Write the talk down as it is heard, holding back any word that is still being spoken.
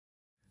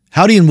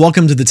Howdy and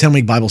welcome to the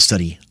 10-Week Bible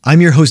Study. I'm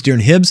your host, Darren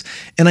Hibbs,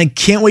 and I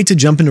can't wait to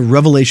jump into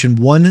Revelation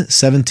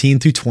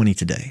 1:17 through 20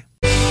 today.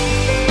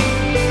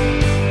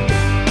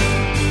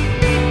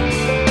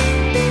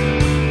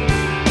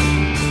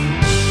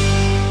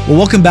 Well,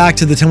 welcome back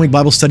to the 10-Week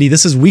Bible Study.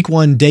 This is week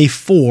 1, day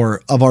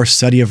 4 of our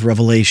study of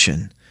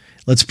Revelation.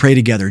 Let's pray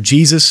together.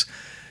 Jesus,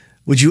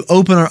 would you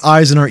open our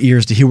eyes and our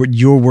ears to hear what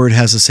your word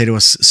has to say to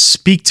us?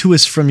 Speak to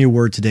us from your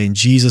word today. In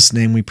Jesus'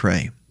 name we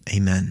pray.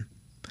 Amen.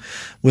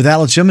 With that,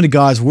 let's jump into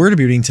God's word. I'll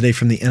be reading today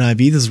from the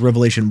NIV. This is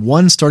Revelation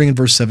 1, starting in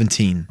verse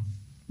 17.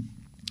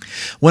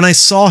 When I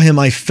saw him,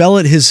 I fell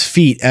at his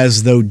feet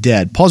as though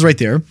dead. Pause right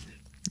there.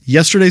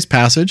 Yesterday's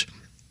passage,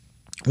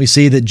 we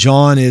see that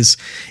John is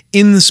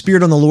in the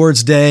Spirit on the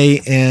Lord's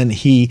day, and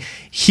he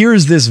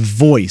hears this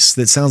voice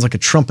that sounds like a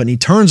trumpet. And he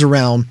turns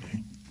around,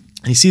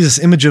 and he sees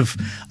this image of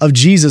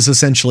Jesus,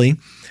 essentially.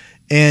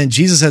 And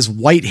Jesus has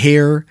white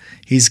hair.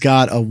 He's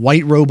got a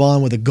white robe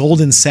on with a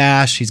golden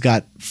sash. He's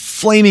got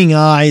flaming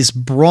eyes,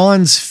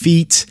 bronze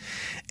feet,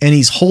 and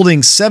he's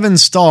holding 7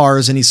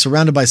 stars, and he's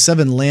surrounded by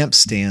 7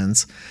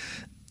 lampstands.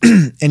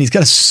 And he's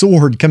got a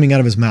sword coming out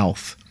of his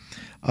mouth.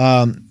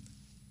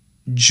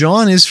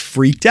 John is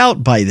freaked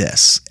out by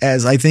this,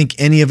 as I think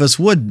any of us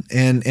would.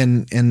 And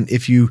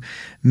if you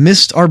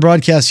missed our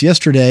broadcast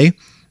yesterday,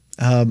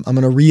 I'm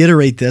going to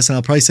reiterate this, and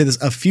I'll probably say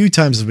this a few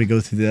times as we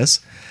go through this.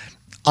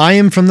 I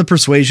am from the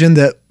persuasion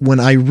that when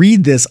I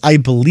read this, I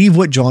believe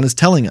what John is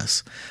telling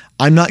us.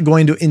 I'm not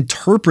going to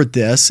interpret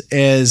this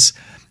as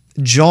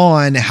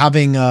John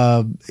having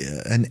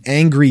an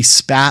angry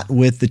spat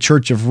with the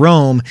Church of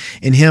Rome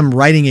and him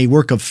writing a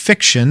work of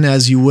fiction,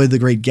 as you would The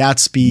Great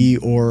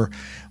Gatsby or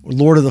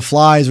Lord of the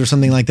Flies or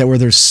something like that, where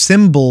there's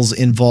symbols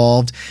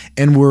involved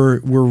and we're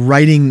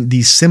writing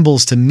these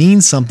symbols to mean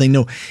something.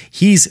 No,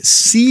 he's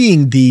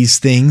seeing these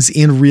things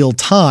in real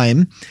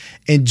time,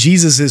 and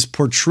Jesus is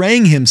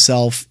portraying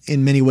himself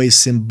in many ways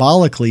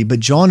symbolically,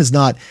 but John is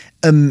not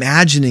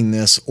imagining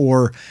this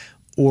or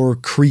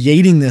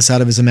creating this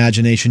out of his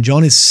imagination.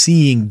 John is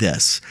seeing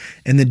this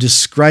and then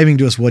describing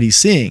to us what he's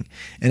seeing.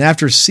 And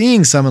after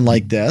seeing someone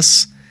like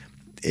this,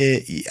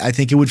 I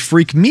think it would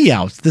freak me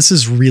out. This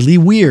is really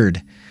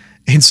weird.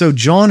 And so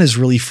John is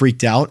really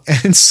freaked out.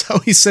 And so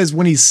he says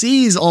when he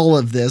sees all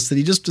of this that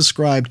he just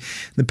described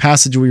in the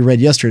passage we read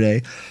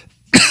yesterday,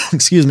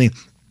 excuse me,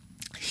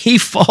 he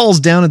falls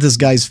down at this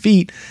guy's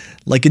feet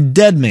like a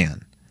dead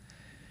man.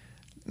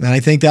 And I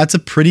think that's a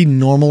pretty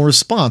normal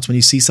response when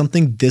you see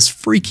something this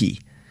freaky.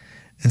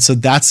 And so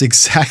that's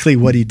exactly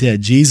what he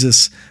did.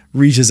 Jesus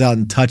reaches out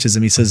and touches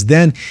him. He says,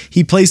 then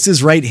he placed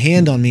his right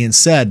hand on me and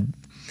said,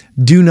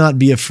 do not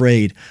be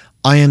afraid.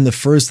 I am the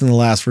first and the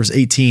last. Verse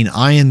 18,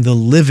 I am the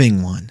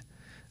living one.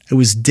 I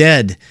was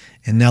dead,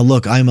 and now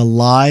look, I am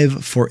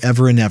alive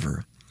forever and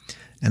ever.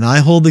 And I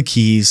hold the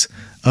keys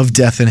of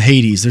death and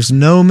Hades. There's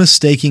no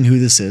mistaking who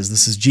this is.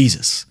 This is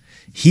Jesus.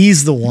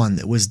 He's the one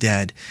that was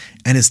dead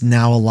and is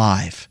now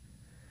alive.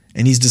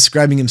 And he's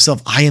describing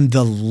himself, I am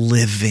the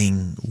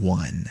living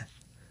one.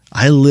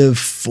 I live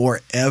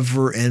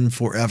forever and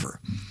forever.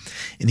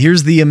 And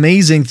here's the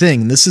amazing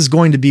thing. This is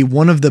going to be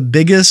one of the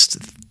biggest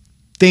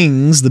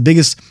things, the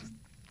biggest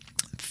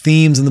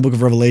themes in the book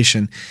of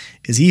Revelation,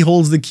 is he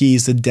holds the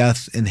keys to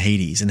death and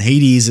Hades. And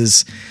Hades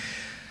is,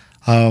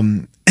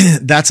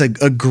 that's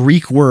a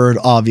Greek word,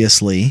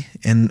 obviously.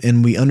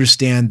 And we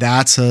understand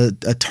that's a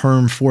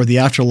term for the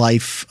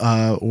afterlife,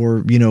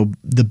 or,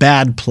 the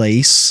bad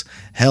place,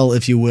 hell,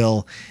 if you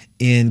will,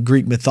 in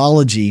Greek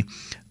mythology.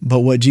 But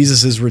what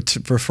Jesus is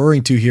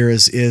referring to here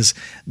is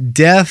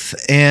death.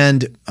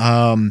 And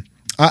I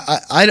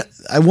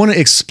want to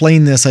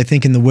explain this, I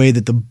think, in the way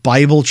that the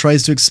Bible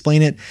tries to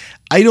explain it.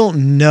 I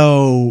don't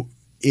know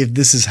if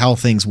this is how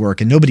things work,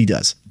 and nobody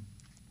does.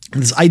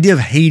 This idea of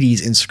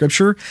Hades in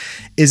Scripture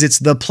is it's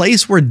the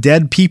place where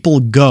dead people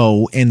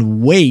go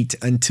and wait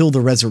until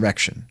the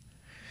resurrection.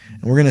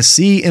 And we're going to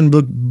see in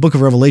the book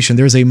of Revelation,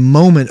 there's a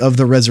moment of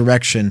the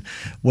resurrection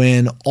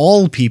when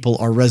all people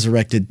are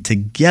resurrected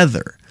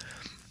together.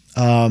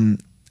 And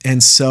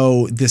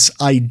so this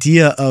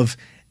idea of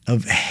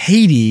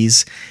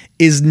Hades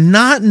is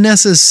not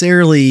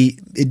necessarily,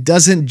 it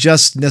doesn't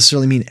just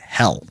necessarily mean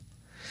hell.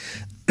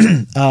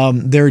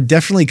 There are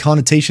definitely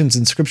connotations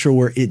in Scripture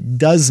where it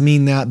does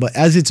mean that, but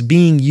as it's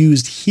being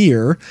used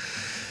here,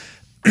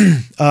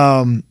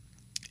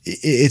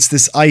 it's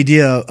this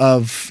idea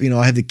of,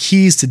 I have the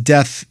keys to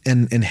death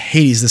and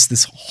Hades,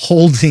 this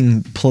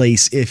holding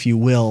place, if you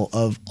will,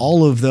 of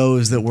all of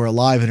those that were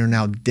alive and are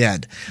now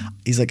dead.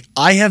 He's like,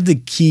 I have the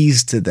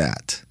keys to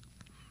that.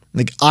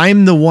 Like,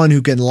 I'm the one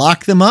who can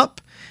lock them up,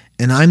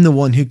 and I'm the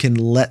one who can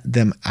let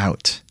them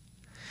out.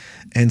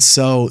 And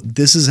so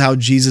this is how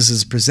Jesus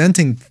is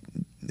presenting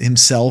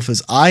himself,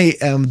 as I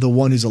am the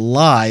one who's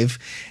alive,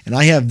 and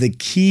I have the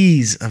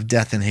keys of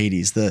death and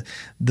Hades. The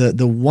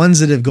ones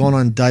that have gone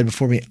on and died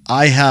before me,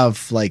 I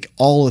have like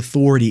all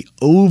authority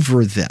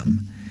over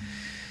them.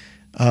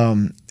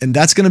 And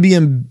that's going to be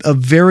a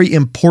very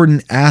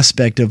important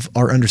aspect of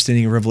our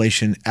understanding of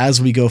Revelation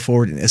as we go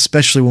forward, and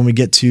especially when we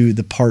get to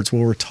the parts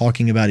where we're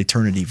talking about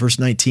eternity. Verse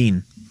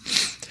 19,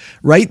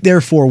 Write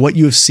therefore what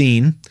you have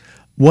seen,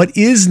 what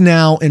is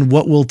now, and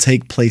what will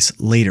take place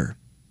later.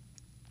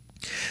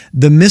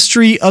 The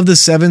mystery of the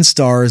 7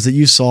 stars that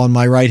you saw in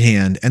my right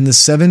hand and the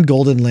 7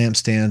 golden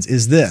lampstands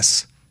is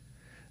this.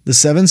 The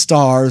 7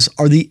 stars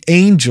are the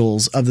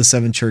angels of the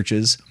 7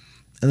 churches,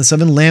 and the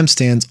 7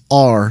 lampstands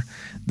are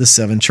the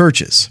 7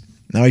 churches.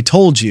 Now, I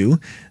told you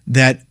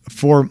that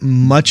for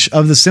much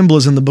of the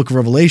symbolism in the book of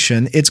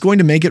Revelation, it's going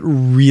to make it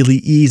really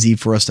easy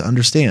for us to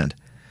understand.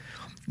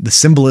 The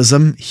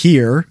symbolism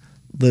here,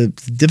 the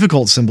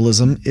difficult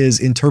symbolism, is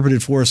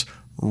interpreted for us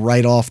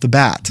right off the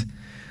bat.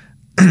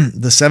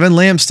 The 7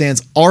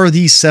 lampstands are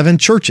these 7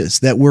 churches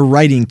that we're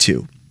writing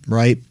to,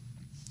 right?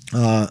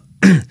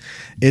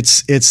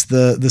 It's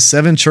the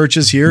 7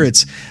 churches here.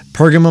 It's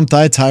Pergamum,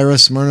 Thyatira,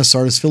 Smyrna,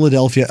 Sardis,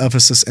 Philadelphia,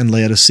 Ephesus, and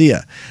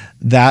Laodicea.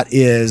 That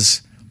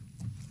is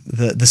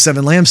the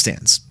 7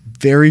 lampstands.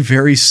 Very,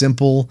 very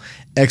simple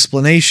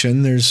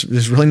explanation.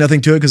 There's really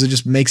nothing to it because it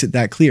just makes it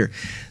that clear.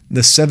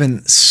 The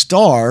 7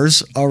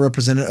 stars are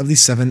representative of the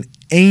 7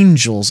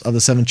 angels of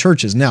the 7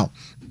 churches. Now,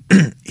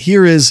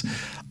 here is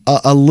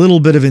a little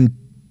bit of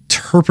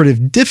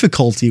interpretive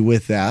difficulty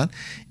with that.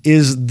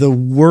 Is the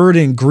word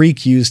in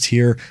Greek used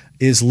here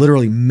is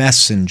literally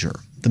messenger.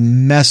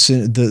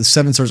 The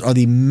 7 stars are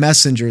the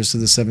messengers to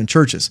the 7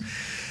 churches.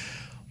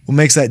 What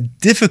makes that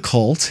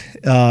difficult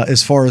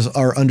as far as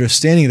our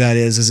understanding of that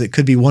is it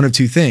could be one of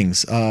two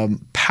things.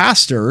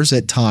 Pastors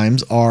at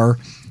times are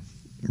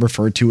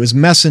referred to as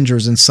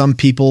messengers, and some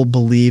people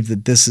believe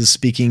that this is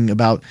speaking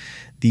about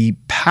the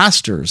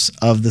pastors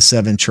of the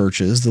 7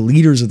 churches, the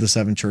leaders of the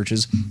 7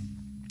 churches,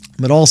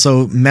 but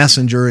also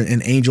messenger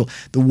and angel.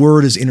 The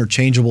word is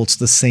interchangeable. It's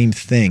the same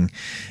thing.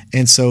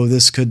 And so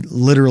this could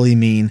literally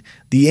mean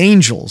the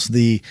angels,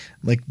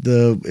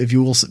 if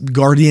you will,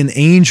 guardian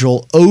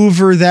angel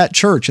over that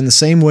church, in the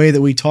same way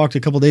that we talked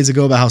a couple days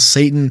ago about how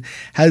Satan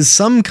has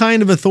some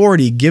kind of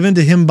authority given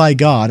to him by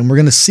God. And we're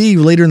going to see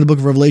later in the book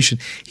of Revelation,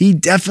 he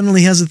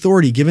definitely has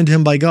authority given to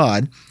him by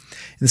God.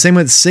 In the same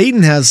way that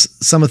Satan has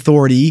some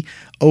authority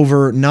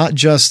over not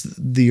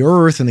just the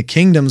earth and the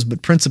kingdoms,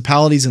 but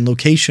principalities and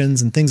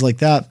locations and things like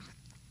that.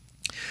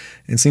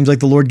 It seems like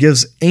the Lord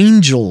gives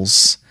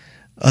angels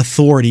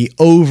authority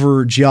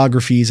over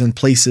geographies and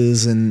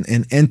places and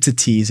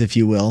entities, if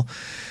you will.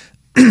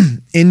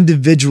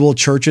 Individual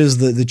churches,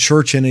 the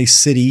church in a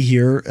city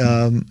here,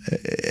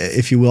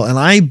 if you will. And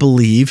I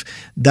believe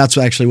that's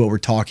actually what we're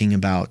talking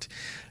about.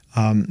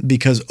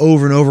 Because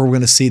over and over we're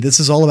going to see this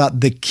is all about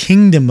the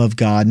kingdom of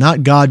God,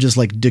 not God just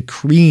like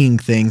decreeing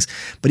things,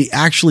 but he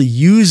actually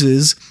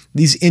uses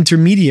these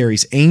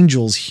intermediaries,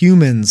 angels,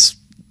 humans,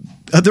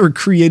 other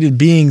created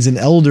beings and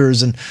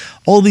elders and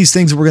all these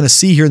things that we're going to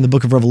see here in the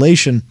book of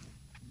Revelation.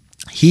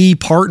 He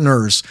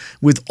partners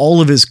with all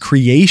of his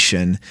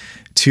creation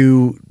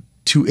to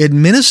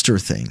administer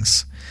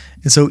things.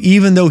 And so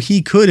even though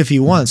he could, if he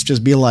wants,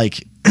 just be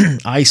like,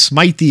 I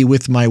smite thee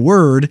with my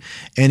word,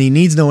 and he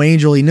needs no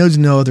angel, he knows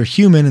no other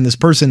human, and this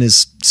person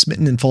is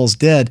smitten and falls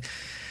dead.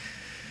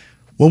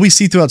 What we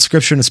see throughout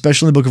Scripture, and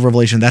especially in the book of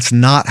Revelation, that's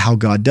not how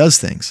God does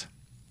things.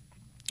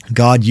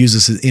 God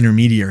uses his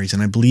intermediaries,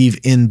 and I believe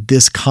in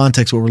this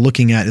context what we're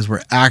looking at is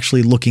we're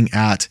actually looking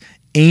at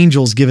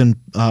angels given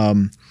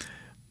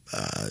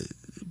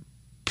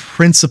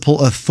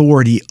principal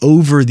authority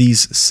over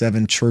these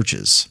 7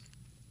 churches.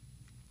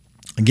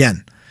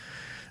 Again,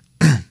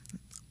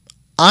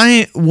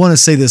 I want to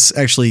say this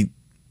actually,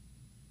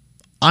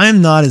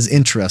 I'm not as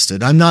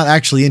interested. I'm not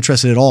actually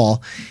interested at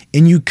all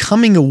in you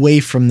coming away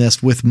from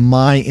this with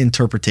my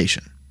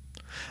interpretation.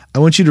 I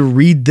want you to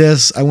read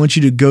this. I want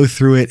you to go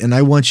through it, and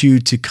I want you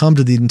to come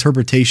to the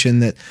interpretation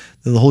that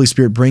the Holy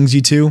Spirit brings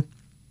you to.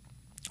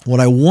 What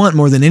I want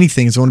more than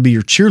anything is I want to be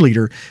your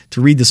cheerleader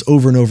to read this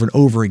over and over and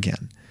over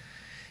again.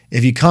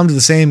 If you come to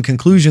the same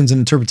conclusions and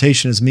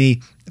interpretation as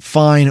me,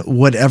 fine,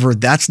 whatever.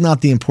 That's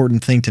not the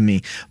important thing to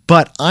me.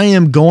 But I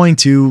am going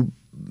to,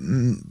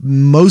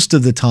 most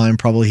of the time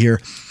probably here,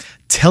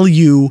 tell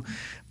you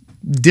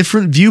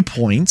different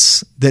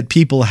viewpoints that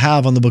people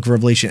have on the book of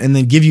Revelation and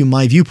then give you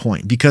my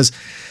viewpoint. Because,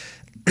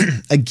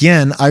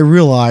 again, I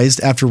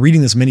realized after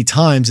reading this many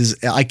times is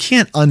I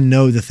can't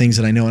unknow the things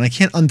that I know, and I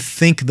can't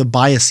unthink the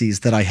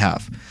biases that I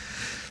have.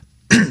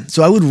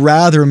 So I would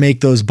rather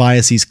make those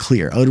biases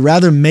clear. I would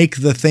rather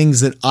make the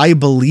things that I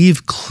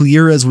believe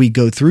clear as we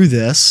go through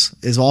this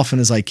as often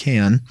as I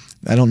can.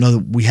 I don't know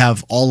that we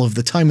have all of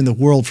the time in the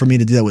world for me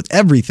to do that with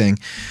everything,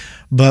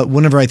 but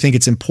whenever I think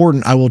it's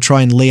important, I will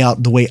try and lay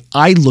out the way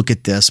I look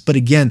at this. But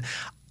again,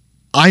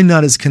 I'm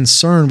not as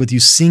concerned with you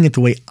seeing it the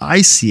way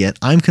I see it.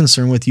 I'm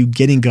concerned with you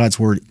getting God's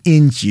word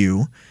in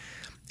you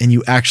and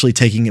you actually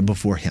taking it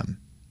before him.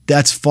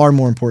 That's far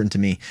more important to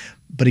me.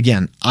 But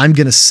again, I'm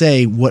going to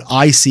say what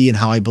I see and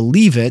how I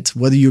believe it,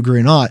 whether you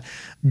agree or not,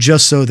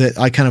 just so that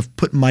I kind of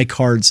put my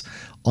cards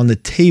on the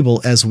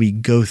table as we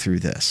go through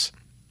this.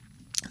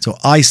 So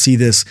I see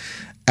this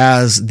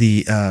as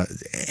the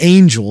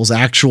angels,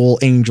 actual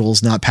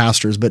angels, not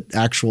pastors, but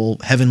actual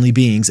heavenly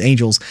beings,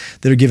 angels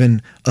that are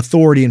given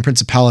authority and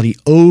principality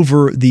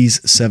over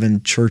these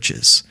 7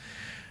 churches.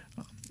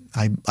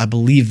 I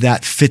believe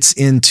that fits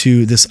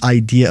into this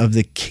idea of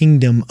the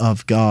kingdom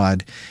of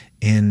God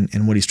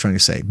and what he's trying to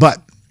say.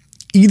 But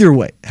either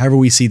way, however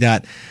we see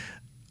that,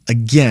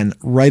 again,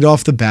 right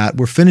off the bat,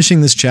 we're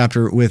finishing this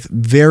chapter with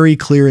very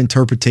clear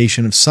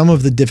interpretation of some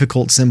of the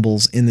difficult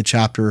symbols in the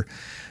chapter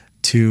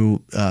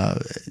to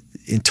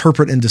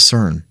interpret and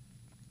discern.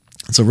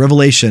 So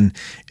Revelation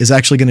is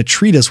actually going to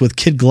treat us with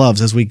kid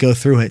gloves as we go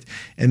through it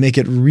and make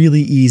it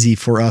really easy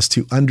for us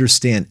to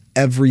understand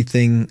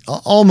everything,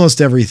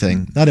 almost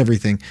everything, not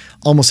everything,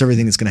 almost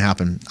everything that's going to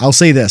happen. I'll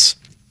say this.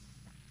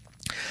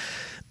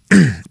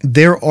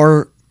 There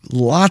are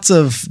lots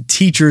of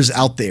teachers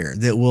out there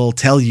that will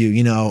tell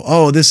you,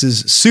 oh, this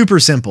is super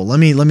simple. Let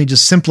me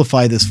just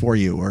simplify this for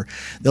you. Or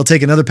they'll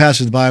take another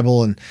passage of the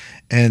Bible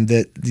and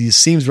that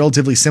seems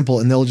relatively simple,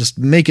 and they'll just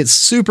make it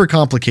super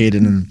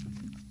complicated, and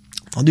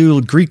I'll do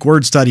Greek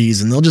word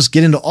studies, and they'll just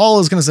get into all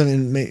this kind of stuff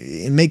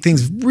and make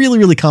things really,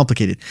 really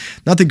complicated.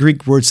 Not that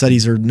Greek word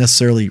studies are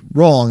necessarily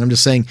wrong. I'm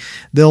just saying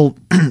they'll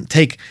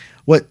take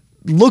what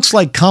looks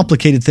like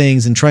complicated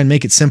things and try and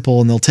make it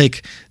simple, and they'll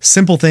take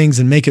simple things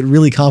and make it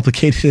really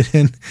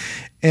complicated.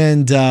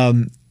 And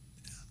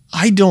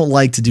I don't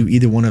like to do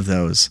either one of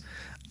those.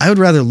 I would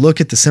rather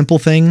look at the simple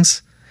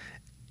things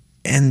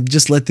and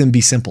just let them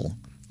be simple,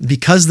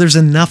 because there's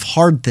enough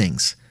hard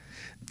things.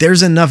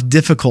 There's enough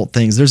difficult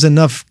things. There's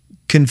enough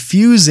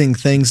confusing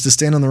things to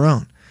stand on their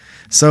own.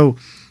 So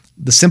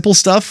the simple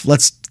stuff,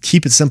 let's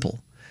keep it simple.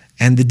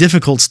 And the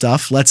difficult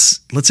stuff, let's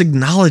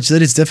acknowledge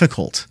that it's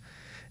difficult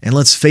and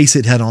let's face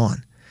it head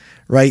on,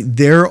 right?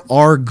 There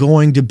are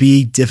going to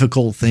be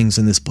difficult things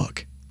in this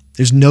book.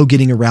 There's no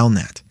getting around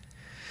that.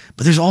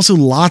 But there's also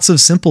lots of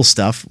simple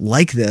stuff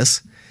like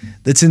this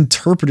that's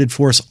interpreted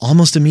for us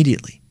almost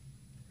immediately.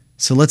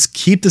 So let's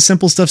keep the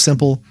simple stuff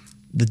simple,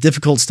 the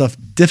difficult stuff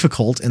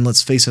difficult, and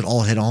let's face it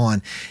all head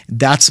on.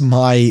 That's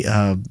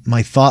my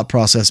my thought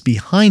process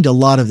behind a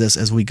lot of this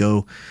as we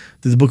go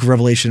through the book of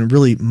Revelation and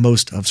really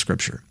most of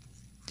Scripture.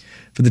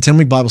 For the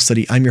 10-week Bible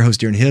study, I'm your host,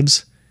 Darren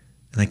Hibbs,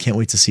 and I can't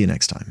wait to see you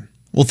next time.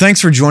 Well,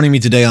 thanks for joining me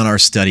today on our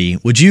study.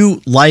 Would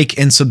you like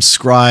and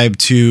subscribe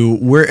to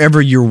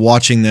wherever you're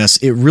watching this?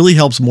 It really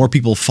helps more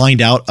people find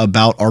out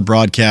about our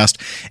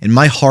broadcast, and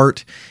my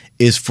heart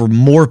is for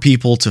more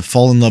people to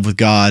fall in love with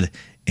God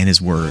and His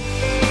Word.